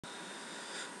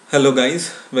Hello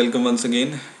guys, welcome once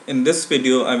again. In this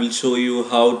video I will show you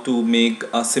how to make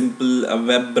a simple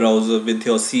web browser with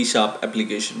your C#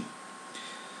 application.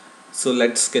 So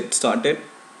let's get started.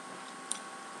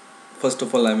 First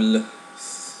of all I will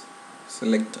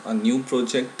select a new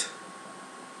project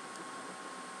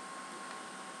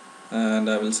and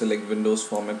I will select Windows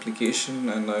Form application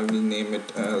and I will name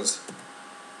it as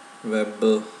web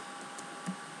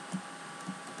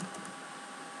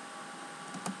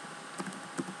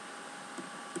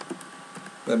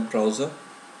browser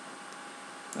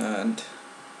and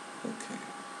okay.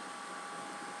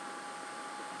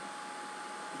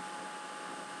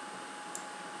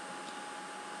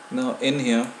 Now in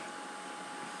here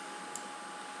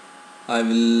I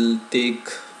will take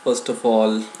first of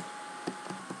all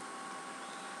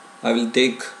I will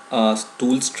take a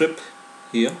tool strip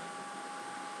here,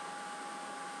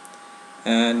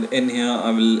 and in here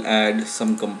I will add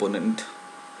some component.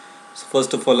 So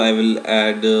first of all I will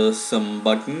add some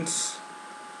buttons,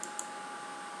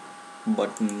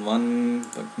 button 1,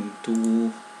 button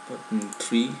 2, button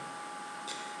 3.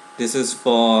 This is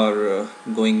for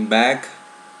going back,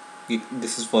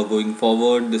 this is for going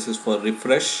forward, this is for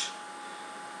refresh,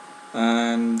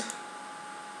 and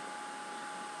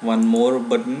one more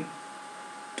button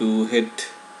to hit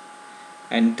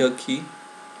enter key.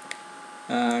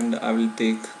 And I will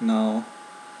take now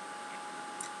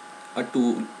a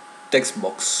text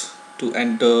box to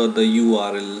enter the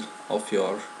URL of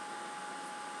your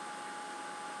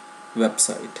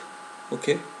website.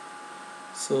 Okay,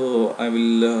 so I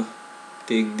will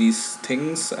take these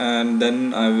things and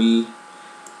then I will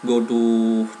go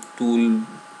to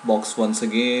toolbox once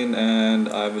again and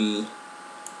I will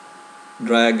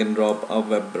drag and drop a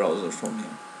web browser from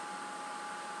here.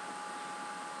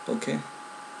 Okay,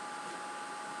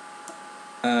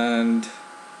 and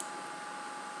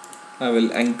I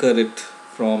will anchor it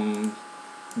from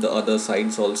the other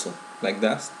sides also, like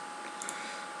that,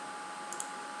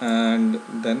 and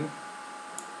then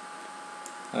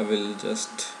I will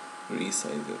just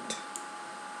resize it.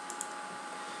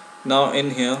 Now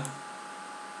in here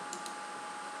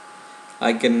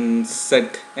I can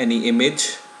set any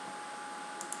image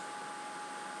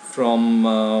from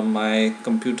my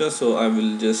computer, so I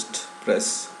will just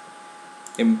press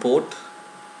import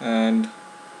and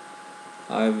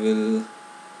I will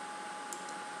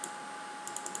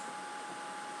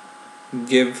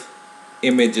give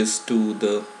images to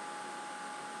the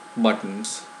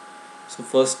buttons. So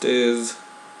first is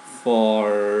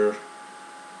for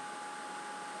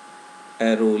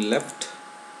arrow left,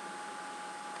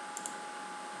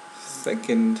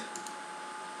 second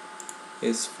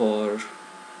is for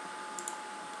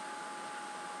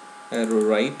arrow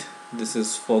right, this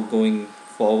is for going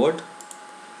forward,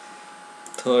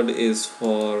 third is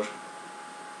for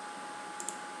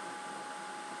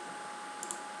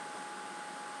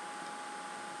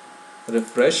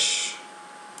refresh,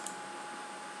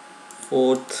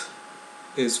 fourth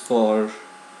is for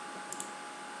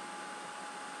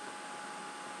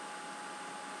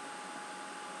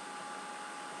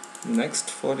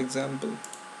next, for example.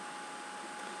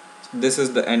 So this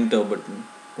is the enter button,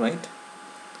 right?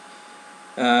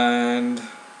 And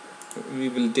we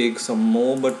will take some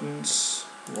more buttons,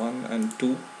 1 and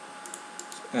 2,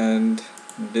 and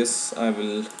this I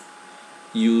will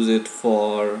use it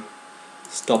for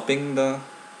stopping the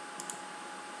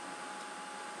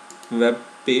web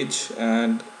page,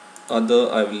 and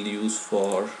other I will use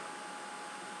for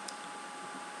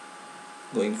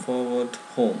going forward,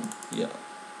 home. Yeah,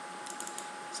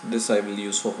 so this I will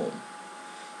use for home.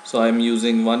 So I'm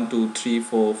using 1 2 3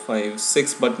 4 5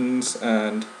 6 buttons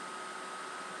and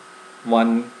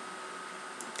one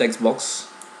text box,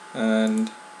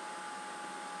 and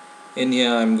in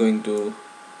here I'm going to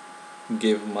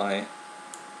give my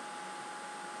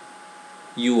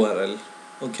URL.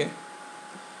 Okay,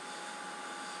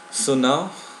 so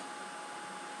now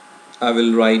I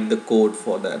will write the code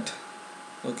for that.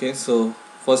 Okay, so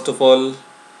first of all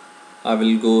I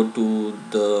will go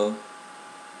to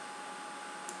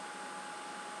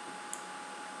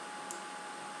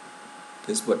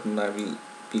this button I will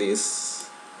place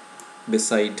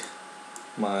beside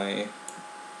my,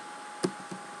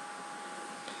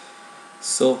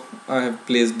 so I have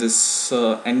placed this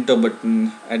enter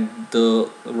button at the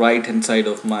right hand side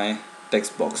of my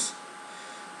text box.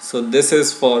 So this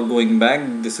is for going back,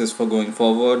 this is for going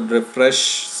forward, refresh,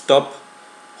 stop,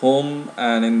 home,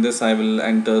 and in this I will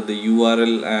enter the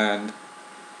URL, and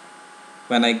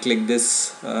when I click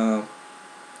this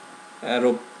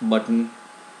arrow button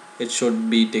it should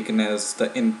be taken as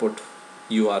the input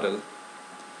URL.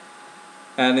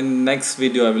 And in next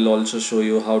video I will also show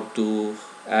you how to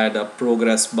add a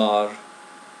progress bar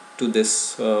to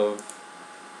this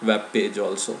web page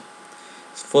also.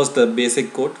 First, the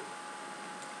basic code.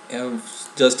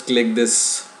 Just click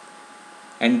this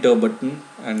enter button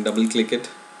and double click it,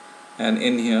 and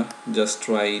in here just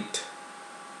write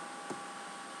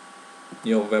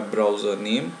your web browser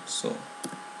name. So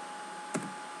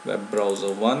web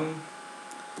browser 1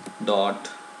 dot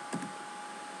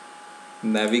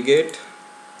navigate,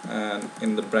 and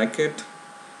in the bracket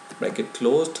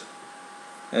closed,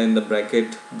 and in the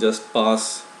bracket just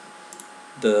pass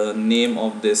the name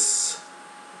of this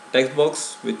text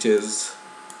box, which is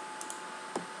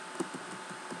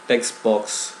text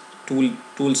box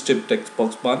tool strip text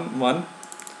box 1.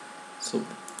 So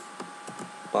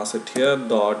pass it here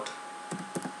dot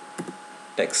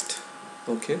text.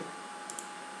 Okay,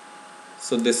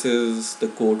 so this is the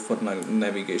code for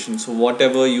navigation. So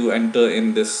whatever you enter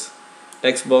in this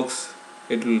text box,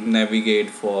 it will navigate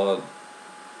for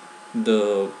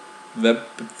the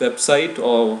website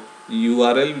or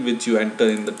URL which you enter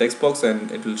in the text box,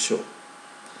 and it will show.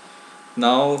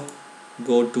 Now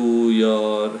go to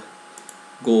your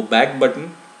go back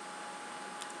button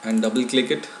and double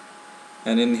click it,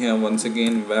 and in here once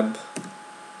again web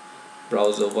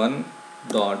browser 1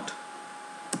 dot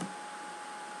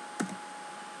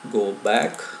go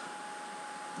back,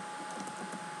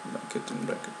 bracket and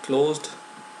bracket closed,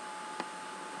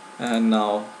 and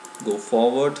now go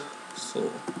forward.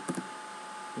 So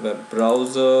web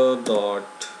browser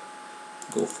dot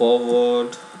go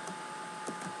forward,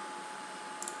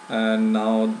 and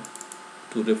now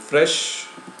to refresh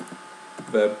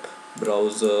web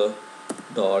browser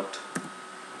dot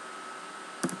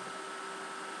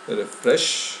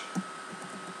refresh,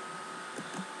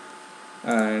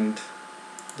 and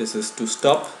this is to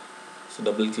stop. So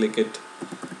double click it,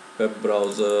 web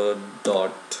browser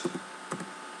dot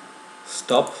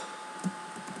stop,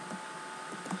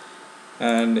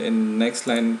 and in next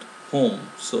line home.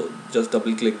 So just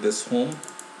double click this home,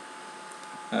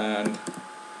 and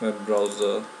web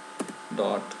browser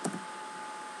dot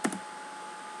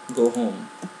go home.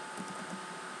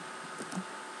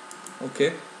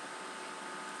 Okay,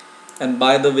 and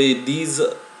by the way, these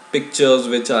pictures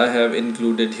which I have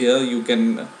included here, you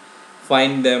can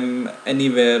find them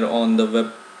anywhere on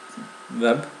the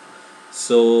web.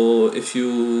 So if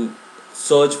you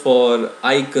search for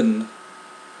icon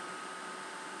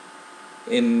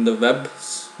in the web,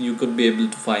 you could be able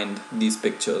to find these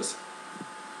pictures.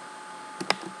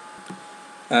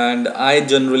 And I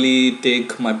generally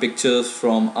take my pictures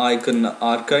from Icon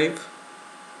Archive,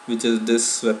 which is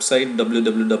this website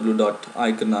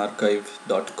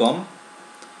www.iconarchive.com,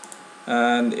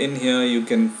 and in here you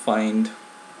can find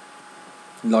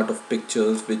a lot of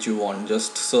pictures which you want.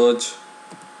 Just search,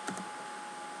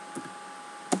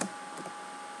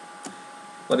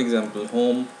 for example,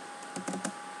 home,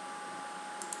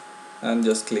 and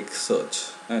just click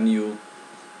search, and you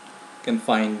can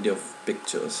find your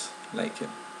pictures like here.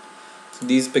 So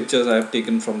these pictures I have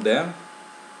taken from there,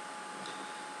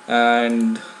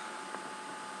 and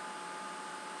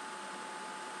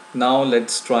now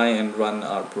let's try and run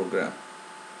our program.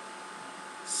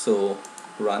 So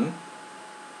run,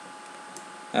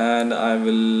 and I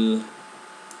will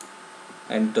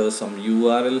enter some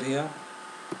URL here.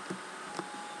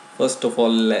 First of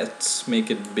all, let's make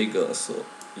it bigger so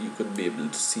you could be able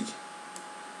to see,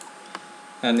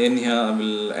 and in here I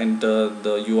will enter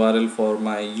the URL for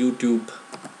my YouTube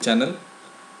channel.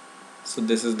 So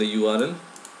this is the URL,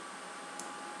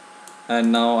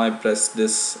 and now I press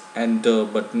this enter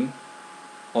button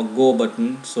or go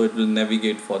button, so it will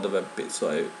navigate for the web page. So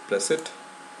I press it,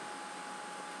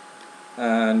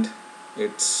 and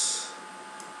it's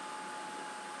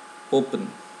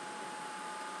open.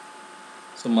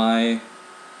 So my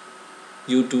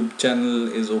YouTube channel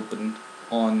is open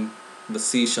on the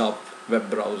C# web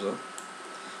browser.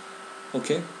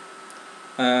 Okay,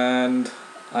 and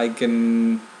I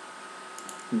can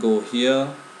go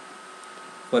here.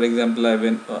 For example,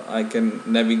 I can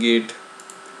navigate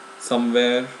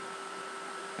somewhere,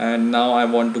 and now I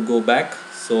want to go back,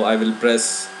 so I will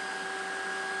press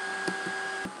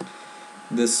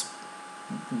this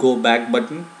go back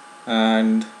button,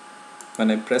 and when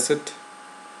I press it,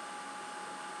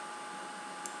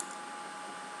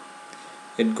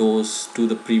 it goes to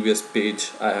the previous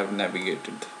page I have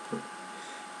navigated,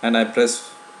 and I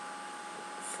press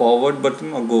forward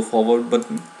button or go forward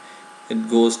button, it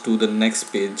goes to the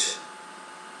next page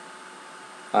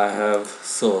I have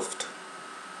surfed.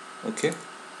 Okay,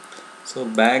 so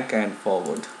back and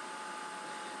forward,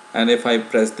 and if I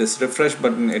press this refresh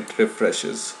button, it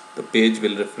refreshes, the page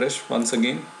will refresh once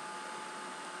again.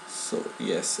 So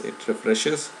yes, it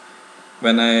refreshes.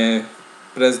 When I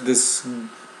press this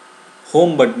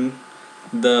home button,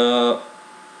 the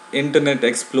Internet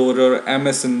Explorer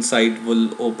MSN site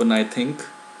will open, I think,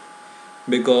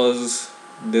 because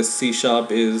this C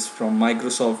Sharp is from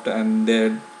Microsoft and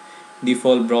their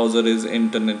default browser is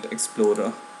Internet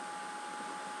Explorer,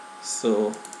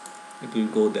 so it will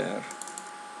go there.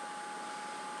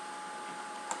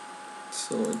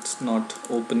 So it's not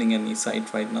opening any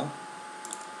site right now,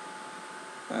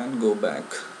 and go back.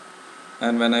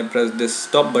 And when I press this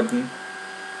stop button,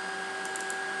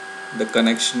 the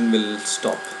connection will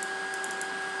stop.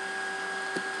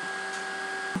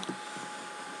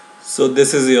 So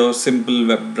this is your simple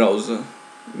web browser.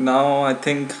 Now I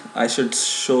think I should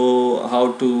show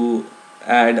how to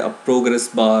add a progress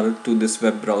bar to this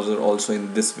web browser also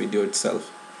in this video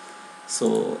itself.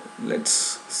 So let's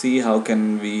see how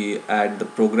can we add the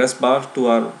progress bar to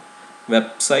our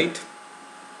website.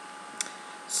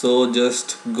 So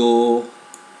just go,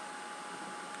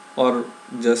 or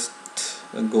just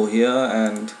go here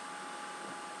and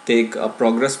take a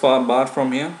progress bar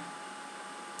from here,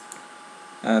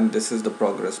 and this is the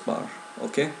progress bar.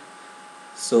 Okay,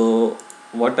 so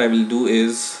what I will do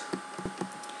is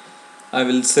I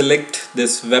will select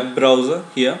this web browser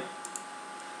here.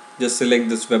 Just select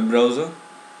this web browser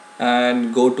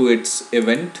and go to its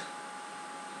event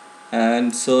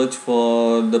and search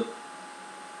for the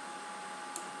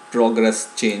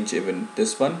progress change event,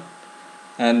 this one,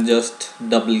 and just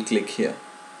double click here.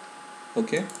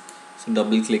 Okay, so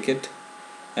double click it,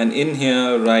 and in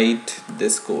here write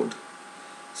this code.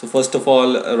 So first of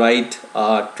all, write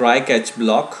a try catch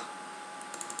block.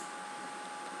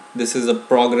 This is a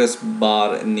progress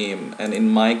bar name, and in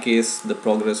my case the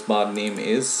progress bar name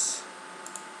is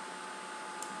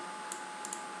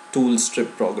tool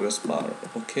strip progress bar.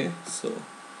 Okay, so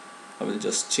I will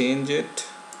just change it,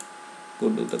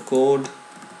 go to the code,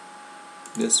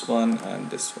 this one and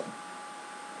this one.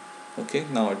 Okay,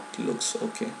 now it looks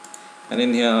okay, and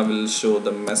in here I will show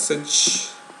the message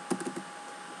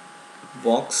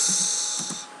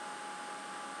box,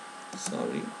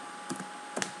 sorry,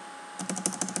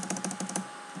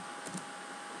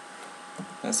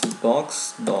 message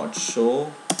box dot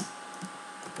show,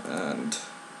 and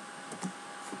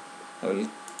I will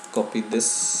copy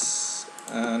this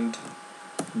and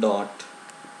dot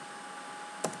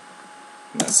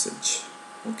message.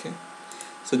 Okay,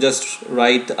 so just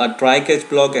write a try catch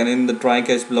block, and in the try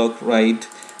catch block write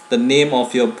the name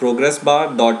of your progress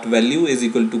bar dot value is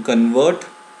equal to convert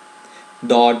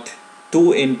dot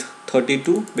to int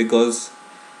 32, because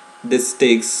this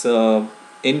takes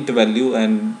int value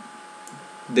and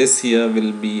this here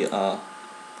will be a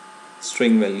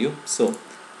string value. So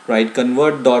write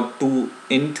convert dot to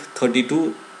int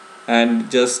 32 and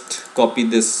just copy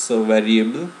this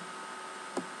variable.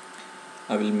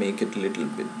 I will make it a little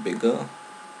bit bigger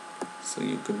so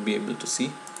you could be able to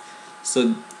see.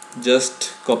 So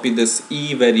just copy this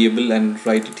e variable and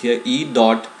write it here, e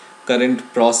dot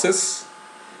current process,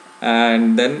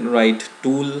 and then write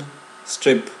tool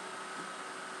strip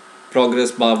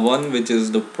progress bar 1, which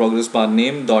is the progress bar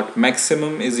name, dot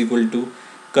maximum is equal to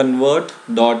convert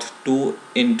dot to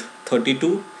int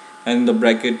 32, and the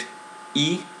bracket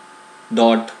e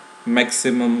dot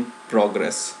maximum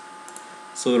progress.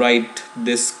 So write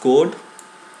this code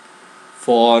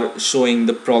for showing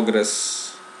the progress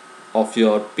of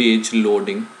your page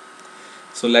loading.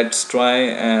 So let's try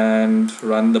and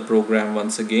run the program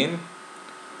once again.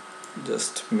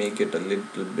 Just make it a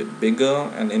little bit bigger,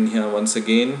 and in here once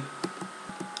again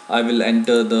I will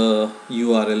enter the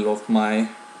URL of my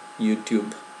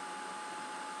YouTube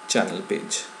channel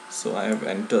page. So I have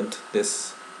entered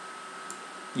this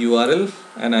URL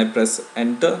and I press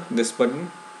enter, this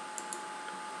button,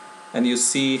 and you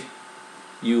see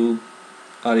you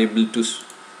are able to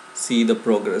see the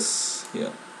progress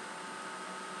here.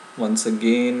 Once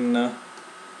again,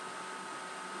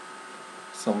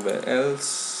 somewhere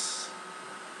else,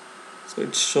 so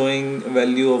it's showing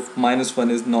value of -1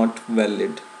 is not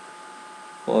valid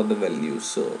for the value.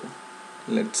 So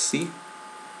let's see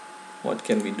what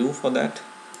can we do for that.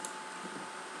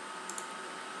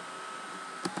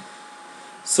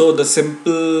 So the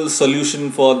simple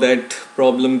solution for that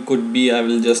problem could be, I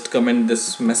will just comment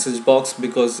this message box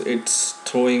because it's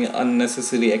throwing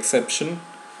unnecessary exception,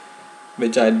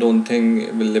 which I don't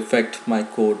think will affect my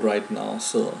code right now.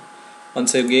 So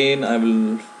once again I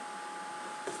will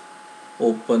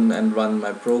open and run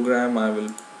my program. I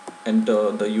will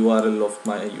enter the URL of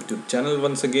my YouTube channel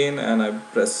once again and I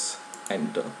press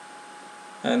enter,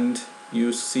 and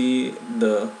you see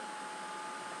the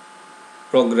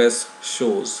progress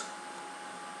shows.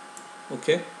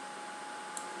 Okay,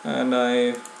 and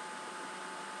I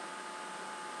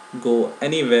go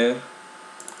anywhere,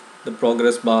 the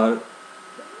progress bar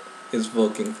is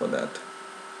working for that.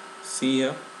 See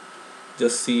here,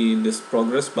 just see this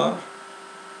progress bar.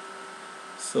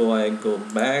 So I go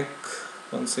back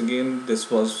once again, this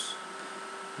was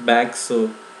back,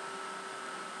 so,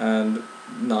 and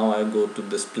now I go to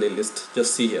this playlist.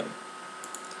 Just see here,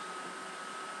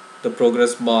 the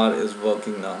progress bar is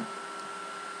working now.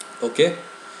 Okay,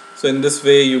 so in this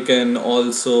way you can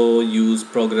also use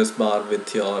progress bar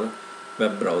with your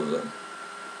web browser.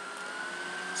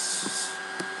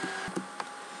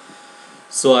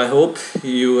 So I hope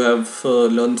you have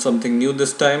learned something new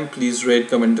this time. Please rate,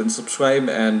 comment and subscribe,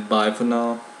 and bye for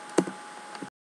now.